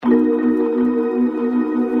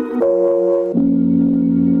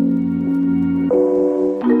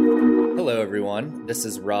This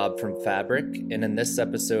is Rob from Fabric, and in this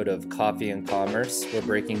episode of Coffee and Commerce, we're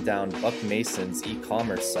breaking down Buck Mason's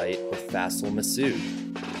e-commerce site with Faisal Masood.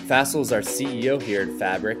 Faisal is our CEO here at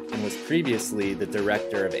Fabric and was previously the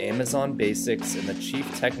director of Amazon Basics and the chief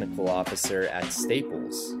technical officer at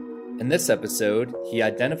Staples. In this episode, he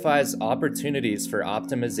identifies opportunities for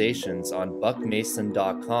optimizations on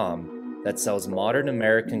buckmason.com that sells modern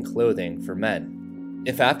American clothing for men.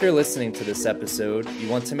 If after listening to this episode, you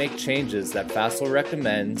want to make changes that Faisal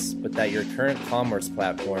recommends but that your current commerce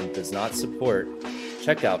platform does not support,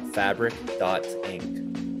 check out fabric.inc.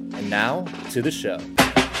 And now, to the show.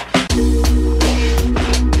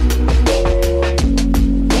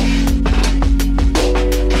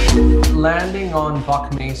 Landing on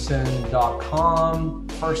buckmason.com,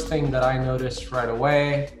 first thing that I noticed right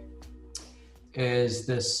away is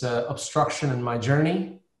this obstruction in my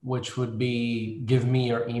journey, which would be give me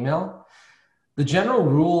your email. The general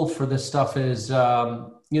rule for this stuff is,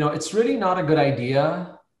 it's really not a good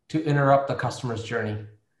idea to interrupt the customer's journey.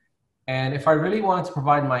 And if I really wanted to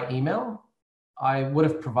provide my email, I would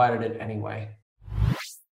have provided it anyway.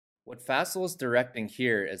 What Faisal is directing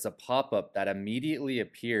here is a pop-up that immediately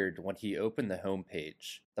appeared when he opened the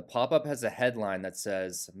homepage. The pop-up has a headline that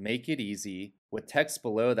says, "Make it easy," with text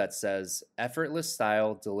below that says, "Effortless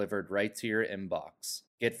style delivered right to your inbox.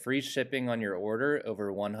 Get free shipping on your order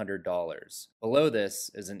over $100. Below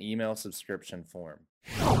this is an email subscription form.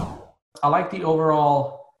 I like the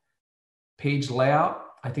overall page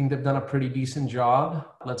layout. I think they've done a pretty decent job.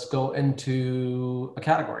 Let's go into a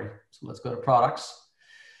category. So let's go to products.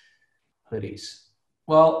 Hoodies.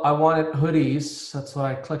 Well, I wanted hoodies. That's what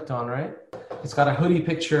I clicked on, right? It's got a hoodie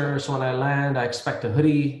picture. So when I land, I expect a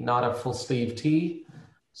hoodie, not a full sleeve tee.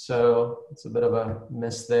 So it's a bit of a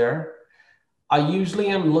miss there. I usually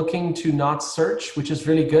am looking to not search, which is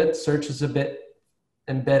really good. Search is a bit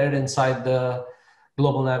embedded inside the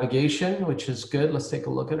global navigation, which is good. Let's take a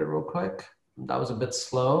look at it real quick. That was a bit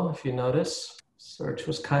slow, if you notice. Search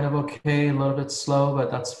was kind of okay, a little bit slow, but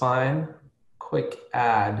that's fine. Quick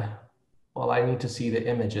add. Well, I need to see the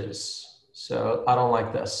images. So I don't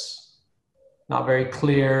like this. Not very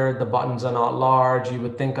clear. The buttons are not large. You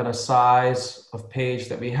would think on a size of page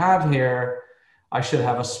that we have here, I should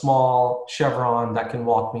have a small chevron that can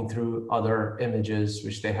walk me through other images,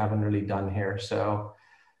 which they haven't really done here. So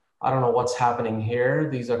I don't know what's happening here.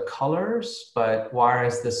 These are colors, but why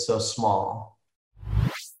is this so small?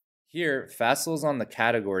 Here, Faisal's on the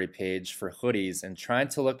category page for hoodies and trying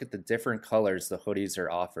to look at the different colors the hoodies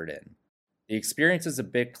are offered in. The experience is a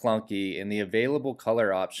bit clunky and the available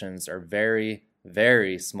color options are very,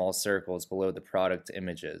 very small circles below the product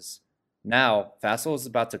images. Now, Faisal is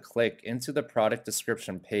about to click into the product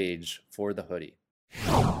description page for the hoodie.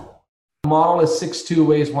 The model is 6'2",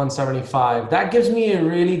 weighs 175. That gives me a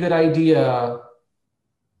really good idea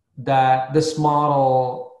that this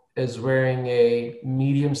model is wearing a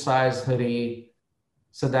medium-sized hoodie,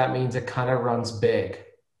 so that means it kind of runs big.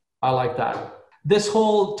 I like that. This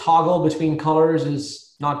whole toggle between colors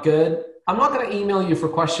is not good. I'm not going to email you for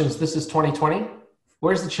questions. This is 2020.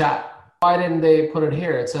 Where's the chat? Why didn't they put it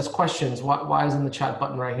here? It says questions. Why isn't the chat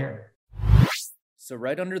button right here? So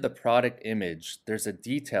right under the product image, there's a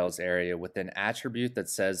details area with an attribute that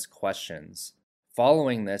says questions.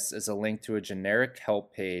 Following this is a link to a generic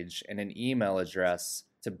help page and an email address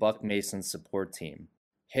to Buck Mason's support team.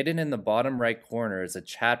 Hidden in the bottom right corner is a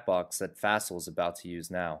chat box that Faisal is about to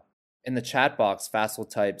use now. In the chat box, Faisal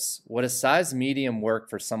types, "Would a size medium work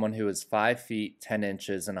for someone who is 5 feet, 10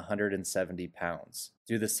 inches, and 170 pounds?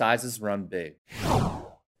 Do the sizes run big?"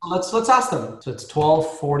 Let's ask them. So it's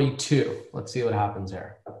 1242. Let's see what happens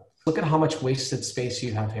here. Look at how much wasted space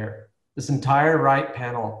you have here. This entire right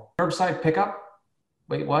panel. Curbside pickup?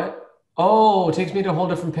 Wait, what? Oh, it takes me to a whole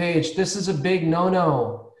different page. This is a big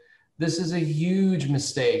no-no. This is a huge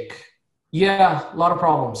mistake. Yeah, a lot of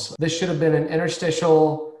problems. This should have been an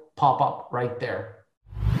interstitial pop-up right there.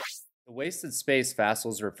 The wasted space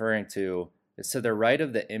Faisal's referring to is to the right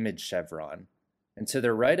of the image chevron. And to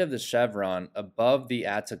the right of the chevron, above the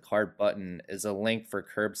Add to Cart button, is a link for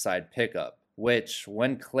curbside pickup, which,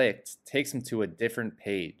 when clicked, takes him to a different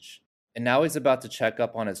page. And now he's about to check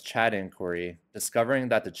up on his chat inquiry, discovering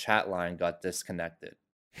that the chat line got disconnected.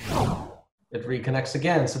 It reconnects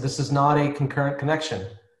again. So this is not a concurrent connection.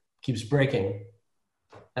 Keeps breaking.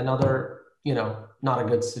 Another, not a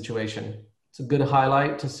good situation. It's a good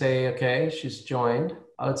highlight to say, okay, she's joined.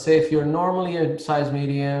 I would say if you're normally a size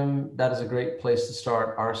medium, that is a great place to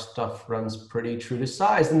start. Our stuff runs pretty true to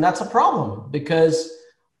size. And that's a problem because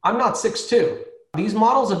I'm not 6'2". These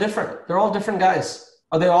models are different. They're all different guys.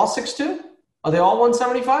 Are they all 6'2"? Are they all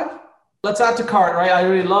 175? Let's add to cart, right? I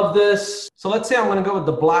really love this. So let's say I'm going to go with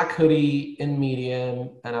the black hoodie in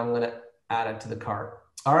medium, and I'm going to add it to the cart.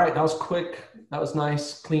 All right, that was quick. That was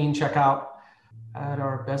nice, clean checkout. Add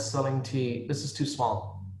our best-selling tee. This is too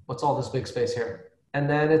small. What's all this big space here? And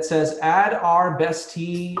then it says add our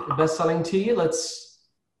best-selling tee. Let's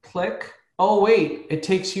click. Oh, wait, it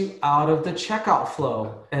takes you out of the checkout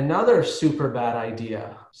flow. Another super bad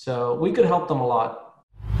idea. So we could help them a lot.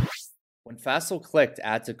 When Fassel clicked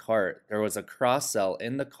Add to Cart, there was a cross-sell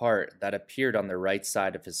in the cart that appeared on the right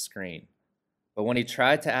side of his screen. But when he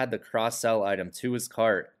tried to add the cross-sell item to his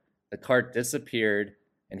cart, the cart disappeared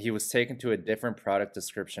and he was taken to a different product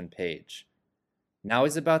description page. Now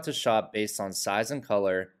he's about to shop based on size and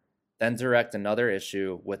color, then direct another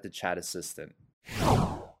issue with the chat assistant.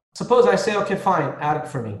 Suppose I say, okay, fine, add it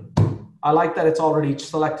for me. I like that it's already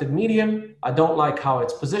selected medium. I don't like how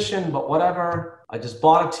it's positioned, but whatever. I just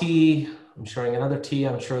bought a tee. I'm showing another tee.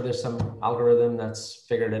 I'm sure there's some algorithm that's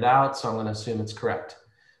figured it out, so I'm going to assume it's correct.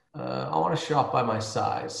 I want to shop by my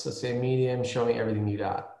size. Let's say medium, show me everything you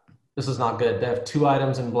got. This is not good. They have 2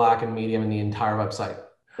 items in black and medium in the entire website.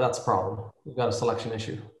 That's a problem. We've got a selection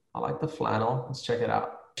issue. I like the flannel. Let's check it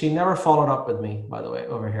out. She never followed up with me, by the way,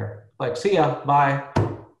 over here. Like, see ya, bye.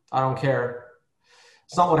 I don't care.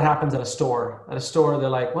 It's not what happens at a store. At a store, they're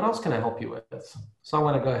like, what else can I help you with? So I'm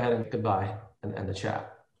going to go ahead and goodbye and end the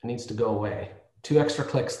chat. It needs to go away. 2 extra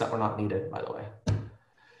clicks that were not needed, by the way.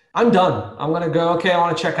 I'm done. I'm going to go, okay, I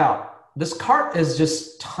want to check out. This cart is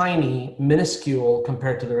just tiny, minuscule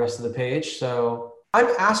compared to the rest of the page. So I'm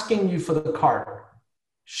asking you for the cart.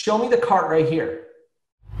 Show me the cart right here.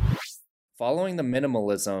 Following the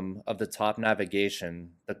minimalism of the top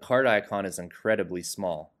navigation, the cart icon is incredibly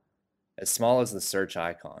small as the search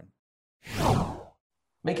icon.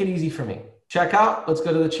 Make it easy for me. Checkout, let's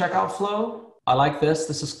go to the checkout flow. I like this.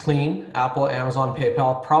 This is clean. Apple, Amazon,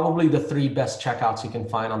 PayPal, probably the 3 best checkouts you can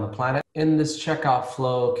find on the planet. In this checkout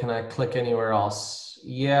flow, can I click anywhere else?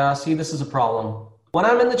 Yeah, see, this is a problem. When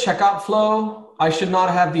I'm in the checkout flow, I should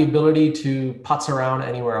not have the ability to putz around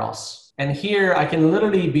anywhere else. And here, I can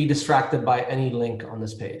literally be distracted by any link on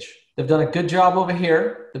this page. They've done a good job over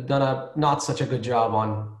here. They've done a not such a good job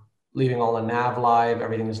on leaving all the nav live.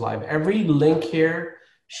 Everything is live. Every link here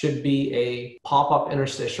should be a pop-up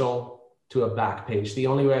interstitial to a back page. The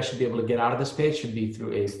only way I should be able to get out of this page should be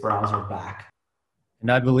through a browser back. And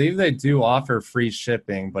I believe they do offer free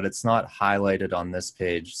shipping, but it's not highlighted on this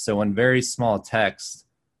page. So in very small text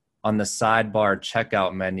on the sidebar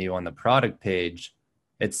checkout menu on the product page,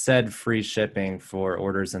 it said free shipping for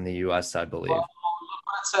orders in the US, I believe. Well, look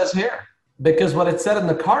what it says here. Because what it said in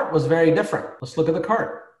the cart was very different. Let's look at the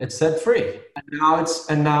cart. It said free.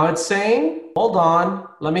 And now it's saying, hold on,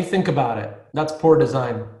 let me think about it. That's poor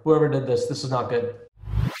design. Whoever did this is not good.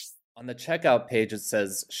 On the checkout page, it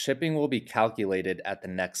says shipping will be calculated at the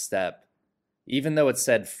next step, even though it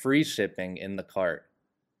said free shipping in the cart.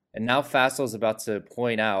 And now Fassel is about to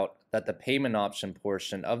point out that the payment option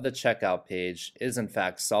portion of the checkout page is in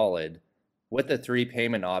fact solid, with the 3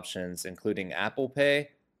 payment options including Apple Pay,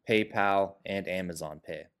 PayPal, and Amazon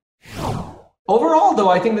Pay. Overall, though,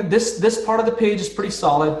 I think that this part of the page is pretty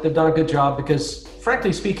solid. They've done a good job because,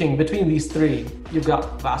 frankly speaking, between these 3, you've got the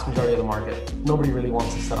vast majority of the market. Nobody really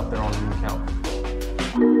wants to set up their own account.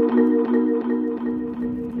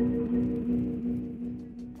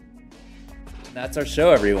 That's our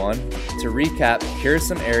show, everyone. To recap, here are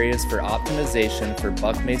some areas for optimization for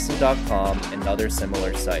buckmason.com and other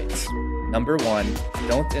similar sites. Number 1,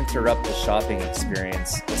 don't interrupt the shopping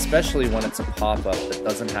experience, especially when it's a pop-up that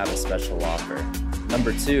doesn't have a special offer.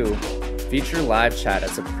 Number 2, feature live chat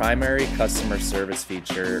as a primary customer service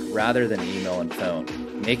feature rather than email and phone,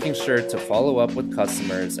 making sure to follow up with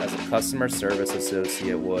customers as a customer service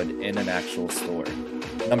associate would in an actual store.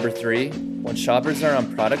 Number 3, when shoppers are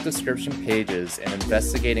on product description pages and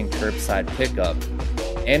investigating curbside pickup,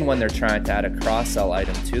 and when they're trying to add a cross-sell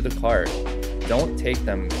item to the cart, don't take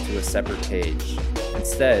them to a separate page.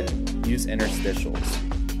 Instead, use interstitials.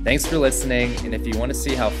 Thanks for listening, and if you want to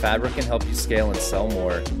see how Fabric can help you scale and sell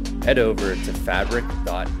more, head over to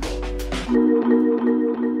fabric.me.